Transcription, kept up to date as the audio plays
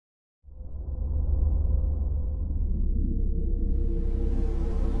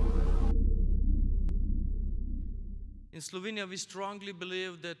In Slovenia, we strongly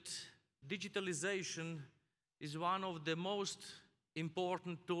believe that digitalization is one of the most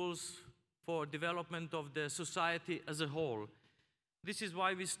important tools for development of the society as a whole. This is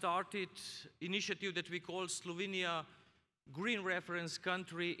why we started an initiative that we call Slovenia Green Reference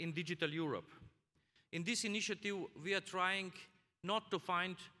Country in Digital Europe. In this initiative, we are trying not to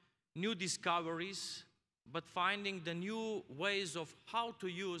find new discoveries, but finding the new ways of how to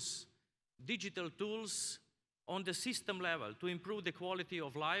use digital tools on the system level to improve the quality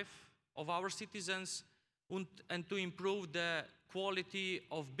of life of our citizens and to improve the quality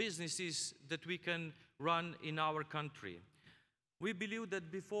of businesses that we can run in our country. We believe that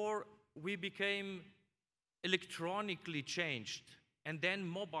before we became electronically changed and then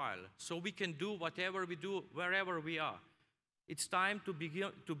mobile, so we can do whatever we do wherever we are, it's time to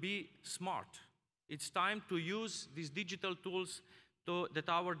begin to be smart. It's time to use these digital tools so that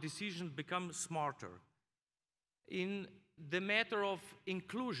our decisions become smarter. In the matter of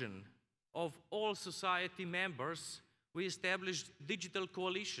inclusion of all society members, we established digital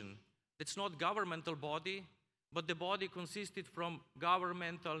coalition. It's not governmental body, but the body consisted from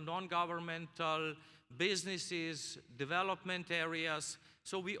governmental, non-governmental, businesses, development areas.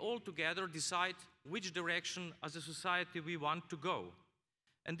 So we all together decide which direction as a society we want to go.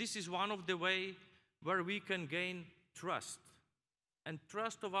 And this is one of the ways where we can gain trust. And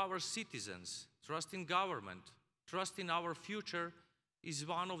trust of our citizens, trust in government, trust in our future is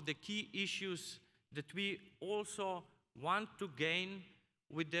one of the key issues that we also want to gain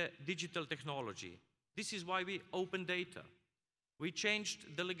with the digital technology. This is why we open data. We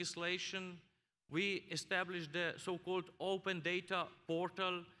changed the legislation. We established the so-called open data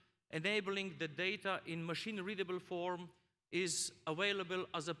portal, enabling the data in machine-readable form is available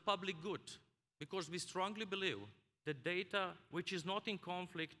as a public good, because we strongly believe that data which is not in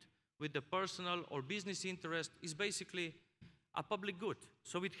conflict with the personal or business interest is basically a public good,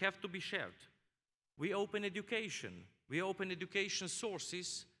 so it has to be shared. We open education. We open education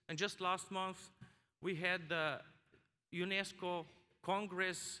sources, and just last month we had the UNESCO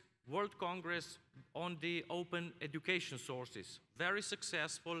Congress, World Congress on the open education sources. Very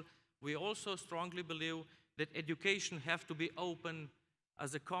successful. We also strongly believe that education has to be open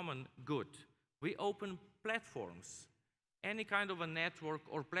as a common good. We open platforms. Any kind of a network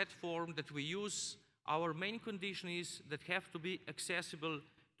or platform that we use, our main condition is that have to be accessible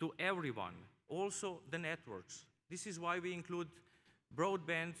to everyone, also the networks. This is why we include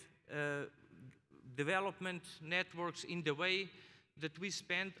broadband development networks in the way that we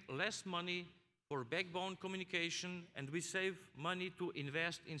spend less money for backbone communication and we save money to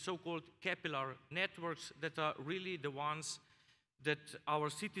invest in so-called capillary networks that are really the ones that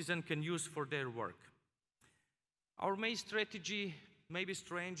our citizens can use for their work. Our main strategy, maybe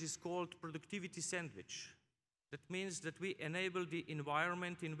strange, is called productivity sandwich. That means that we enable the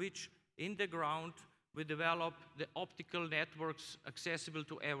environment in which, in the ground, we develop the optical networks accessible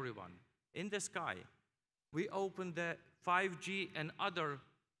to everyone. In the sky, we open the 5G and other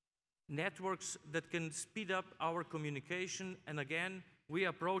networks that can speed up our communication, and again, we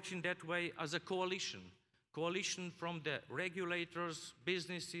approach in that way as a coalition. Coalition from the regulators,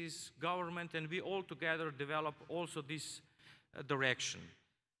 businesses, government, and we all together develop also this direction.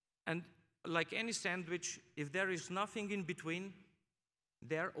 And like any sandwich, if there is nothing in between,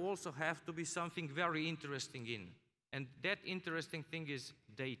 there also have to be something very interesting in. And that interesting thing is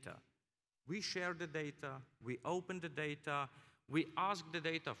data. We share the data, we open the data, we ask the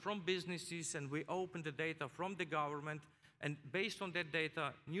data from businesses, and we open the data from the government. And based on that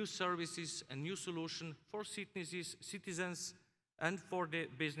data, new services and new solutions for citizens and for the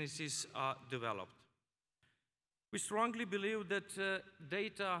businesses are developed. We strongly believe that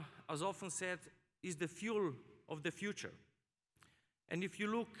data, as often said, is the fuel of the future. And if you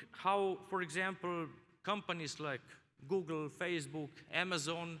look how, for example, companies like Google, Facebook,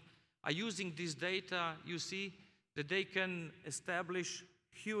 Amazon are using this data, you see that they can establish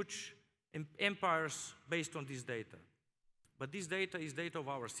huge empires based on this data. But this data is data of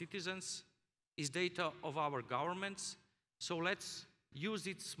our citizens, is data of our governments, so let's use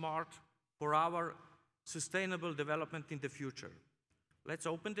it smart for our sustainable development in the future. Let's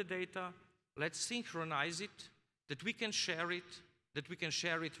open the data, let's synchronize it, that we can share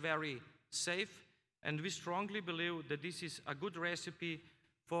it very safe, and we strongly believe that this is a good recipe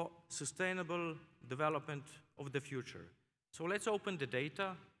for sustainable development of the future. So let's open the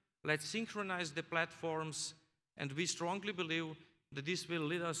data, let's synchronize the platforms, and we strongly believe that this will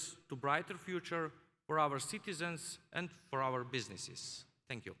lead us to a brighter future for our citizens and for our businesses.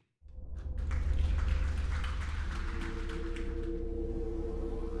 Thank you.